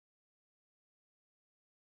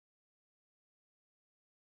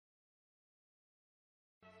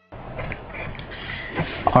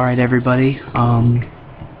Alright everybody, I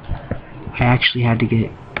actually had to get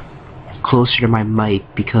closer to my mic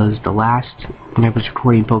because when I was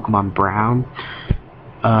recording Pokemon Brown,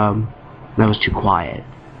 that was too quiet.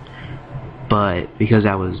 But because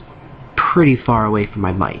I was pretty far away from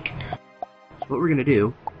my mic. So what we're gonna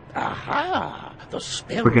do, Aha! The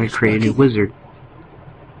spell we're gonna create a new wizard.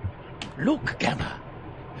 Look, Gamma.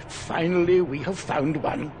 Finally we have found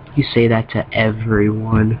one. You say that to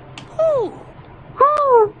everyone.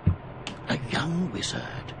 A young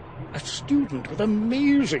wizard. A student with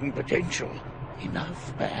amazing potential.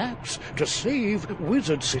 Enough, perhaps, to save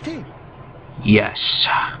Wizard City. Yes.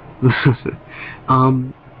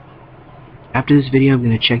 After this video, I'm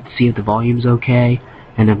gonna check to see if the volume's okay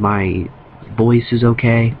and if my voice is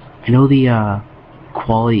okay. I know the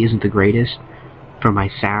quality isn't the greatest for my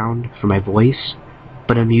sound, for my voice,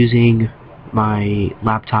 but I'm using my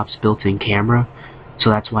laptop's built-in camera, so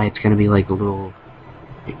that's why it's gonna be like a little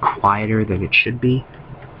quieter than it should be.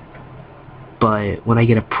 But when I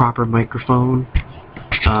get a proper microphone,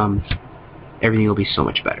 everything will be so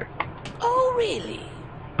much better. Oh, really?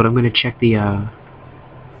 But I'm gonna check the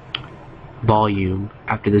volume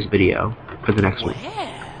after this video for the next one.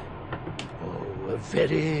 Where? Oh, a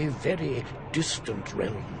very, very distant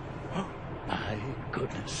realm. Oh, my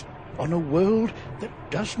goodness. On a world that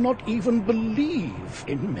does not even believe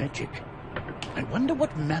in magic. I wonder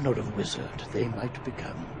what manner of wizard they might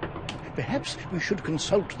become. Perhaps we should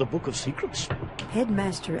consult the Book of Secrets.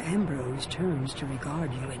 Headmaster Ambrose turns to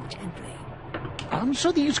regard you intently.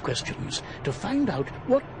 Answer these questions to find out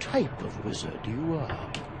what type of wizard you are.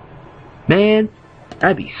 Man,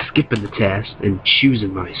 I'd be skipping the test and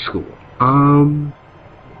choosing my school. I'm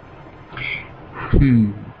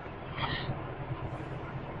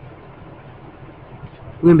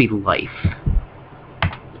gonna be life.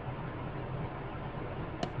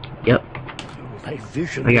 Yep. My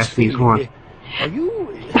vision I guess these one. Are you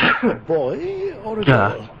a boy or a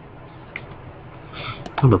girl?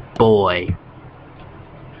 I'm a boy.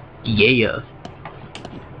 Yeah.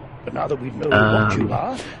 But now that we know what you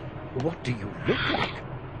are, what do you look like?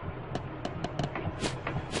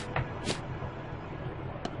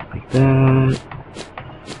 Like that.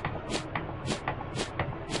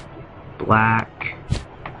 Black.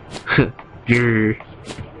 Grr.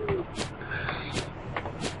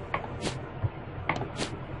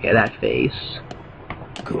 Yeah, that face.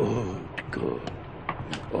 Good, good.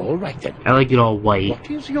 All right then. I like it all white. What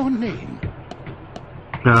is your name?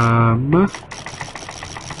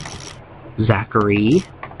 Zachary.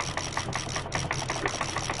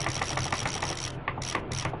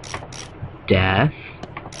 Death.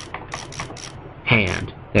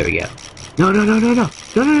 Hand. There we go. No,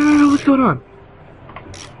 what's going on?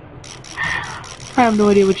 I have no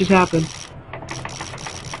idea what just happened.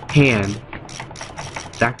 Hand.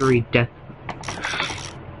 Zachary Death.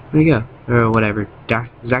 There you go. Or whatever.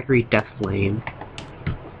 Zachary Death Flame.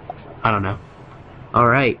 I don't know.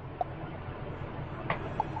 Alright.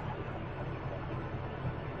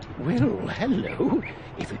 Well, hello.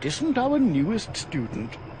 If it isn't our newest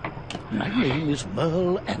student. My name is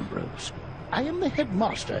Merle Ambrose. I am the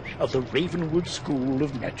headmaster of the Ravenwood School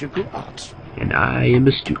of Magical Arts. And I am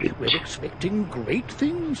a student. We're expecting great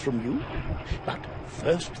things from you. But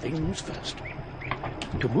first things first.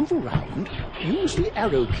 To move around, use the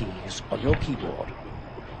arrow keys on your keyboard.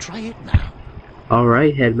 Try it now.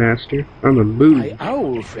 Alright, Headmaster. I'm a mood. My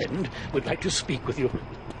owl friend would like to speak with you.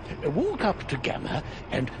 Walk up to Gamma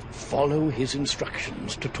and follow his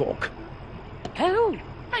instructions to talk. Hello,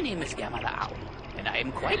 my name is Gamma the Owl, and I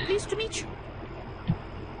am quite pleased to meet you.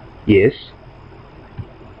 Yes?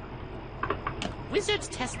 Wizards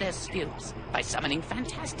test their skills by summoning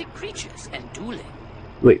fantastic creatures and dueling.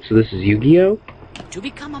 Wait, so this is Yu-Gi-Oh? To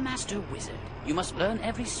become a master wizard, you must learn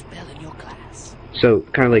every spell in your class. So,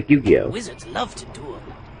 kind of like Yu-Gi-Oh. Wizards love to duel.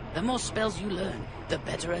 The more spells you learn, the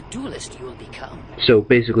better a duelist you will become. So,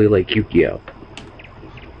 basically like Yu-Gi-Oh.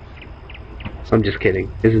 I'm just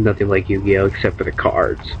kidding. This is nothing like Yu-Gi-Oh except for the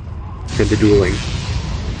cards. And the dueling.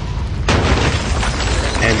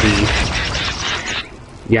 And the...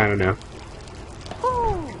 Yeah, I don't know.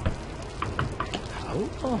 Oh, how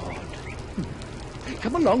odd.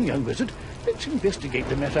 Come along, young wizard. Let's investigate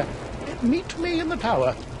the matter. Meet me in the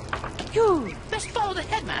tower. You best follow the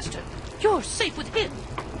headmaster. You're safe with him.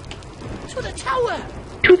 To the tower!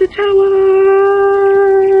 To the tower!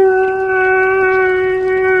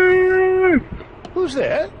 Who's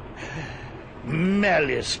there?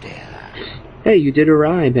 Malistaire. Hey, you did a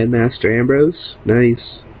rhyme, Headmaster Ambrose.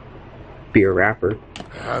 Nice. Be a rapper.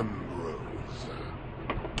 Ambrose.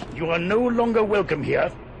 You are no longer welcome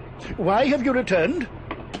here. Why have you returned?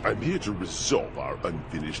 I'm here to resolve our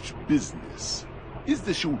unfinished business. Is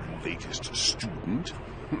this your latest student?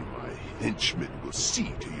 My henchman will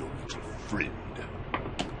see to your little friend.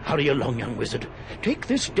 Hurry along, young wizard. Take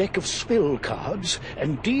this deck of spell cards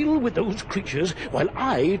and deal with those creatures while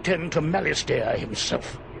I tend to Malistare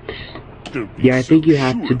himself. Yeah, I think you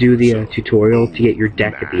have to do the tutorial to get your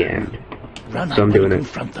deck at the end. Run So up I'm doing and it.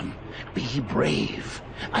 confront them. Be brave.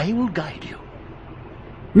 I will guide you.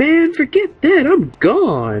 Man, forget that. I'm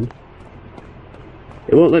gone.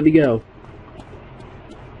 It won't let me go.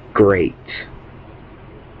 Great.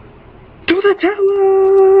 To the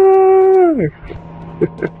tower!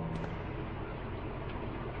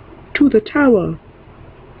 To the tower.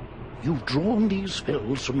 You've drawn these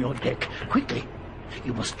spells from your deck. Quickly.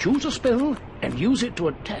 You must choose a spell and use it to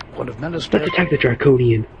attack one of Let's Malistare's... attack the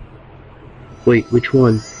Draconian. Wait, which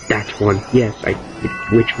one? That one. Yes,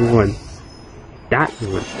 which one? That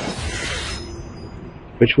one.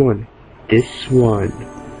 Which one? This one.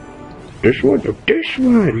 This one or this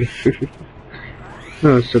one?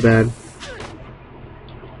 Oh, so bad.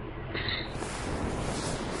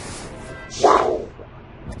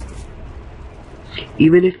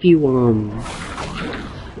 Even if you,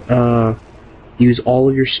 use all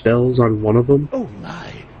of your spells on one of them, Oh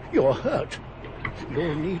my, you're hurt.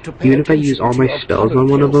 You'll need to pay even if I attention use all to my your spells current on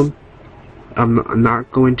one of health. them, I'm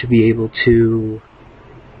not going to be able to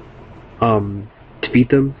defeat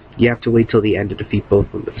them. You have to wait till the end to defeat both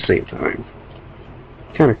of them at the same time.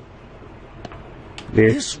 Kinda. Yeah.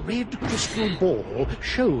 This red crystal ball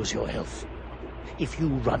shows your health. If you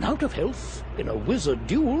run out of health in a wizard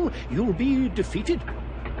duel, you'll be defeated.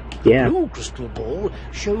 Yeah. Blue crystal ball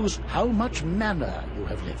shows how much mana you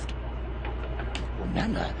have left. Well,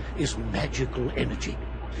 mana is magical energy.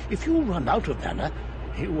 If you run out of mana,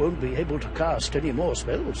 you won't be able to cast any more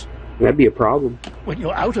spells. That'd be a problem. When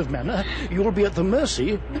you're out of mana, you'll be at the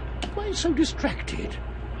mercy... Why so distracted?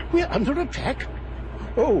 We're under attack.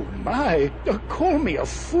 Oh, my. Call me a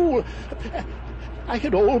fool. I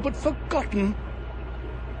had all but forgotten.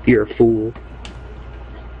 You're a fool.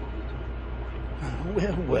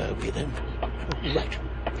 Where were we then? Right.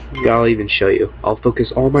 I'll even show you. I'll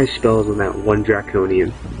focus all my spells on that one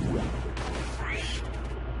Draconian.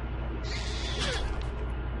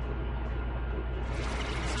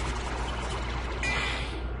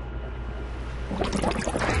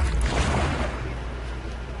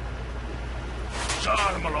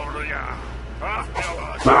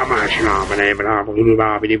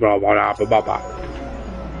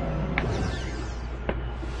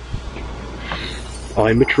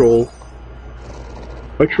 I'm a troll.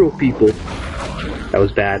 I troll people. That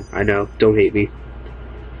was bad, I know. Don't hate me.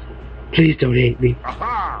 Please don't hate me.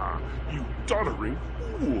 Aha! You doddering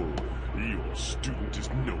fool! Your student is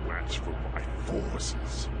no match for my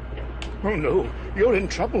forces. Oh, no. You're in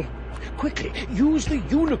trouble. Quickly, use the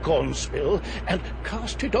unicorn spell and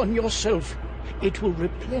cast it on yourself. It will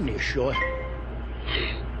replenish your...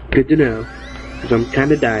 Good to know, because I'm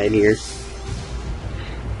kinda dying here.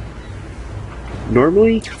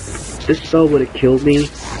 Normally, this spell would have killed me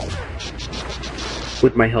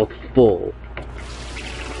with my health full.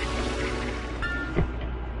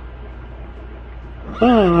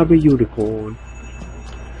 Ah, I'm a unicorn.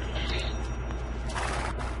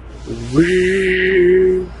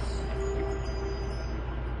 Whee!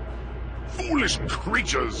 Foolish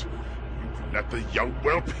creatures! You let the young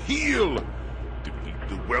whelp heal! Defeat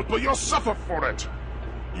the whelp or you'll suffer for it!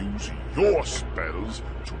 Use your spells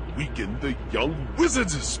to weaken the young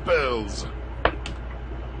wizard's spells!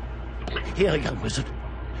 Here, young wizard.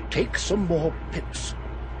 Take some more pips.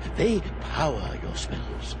 They power your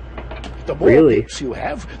spells. The more Really? pips you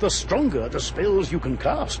have, the stronger the spells you can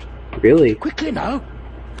cast. Really? Quickly now.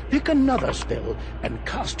 Pick another spell and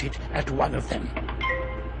cast it at one of them.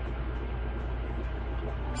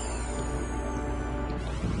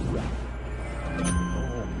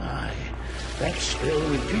 Oh my. That spell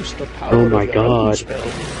reduced the power Oh my of your own God.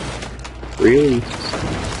 spell. Really?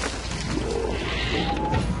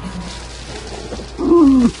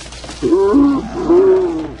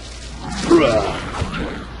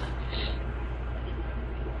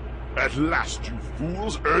 At last, you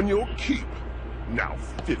fools, earn your keep. Now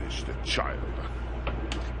finish the child.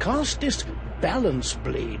 Cast this Balance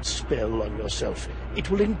Blade spell on yourself. It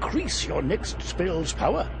will increase your next spell's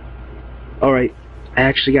power. Alright, I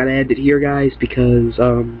actually gotta end it here, guys, because,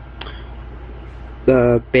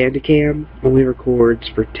 the Bandicam only records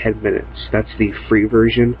for 10 minutes. That's the free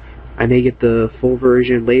version. I may get the full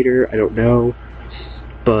version later, I don't know,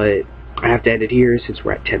 but I have to end it here since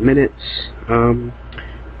we're at 10 minutes. I'm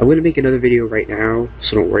gonna make another video right now,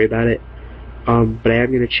 so don't worry about it. But I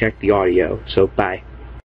am gonna check the audio, so bye.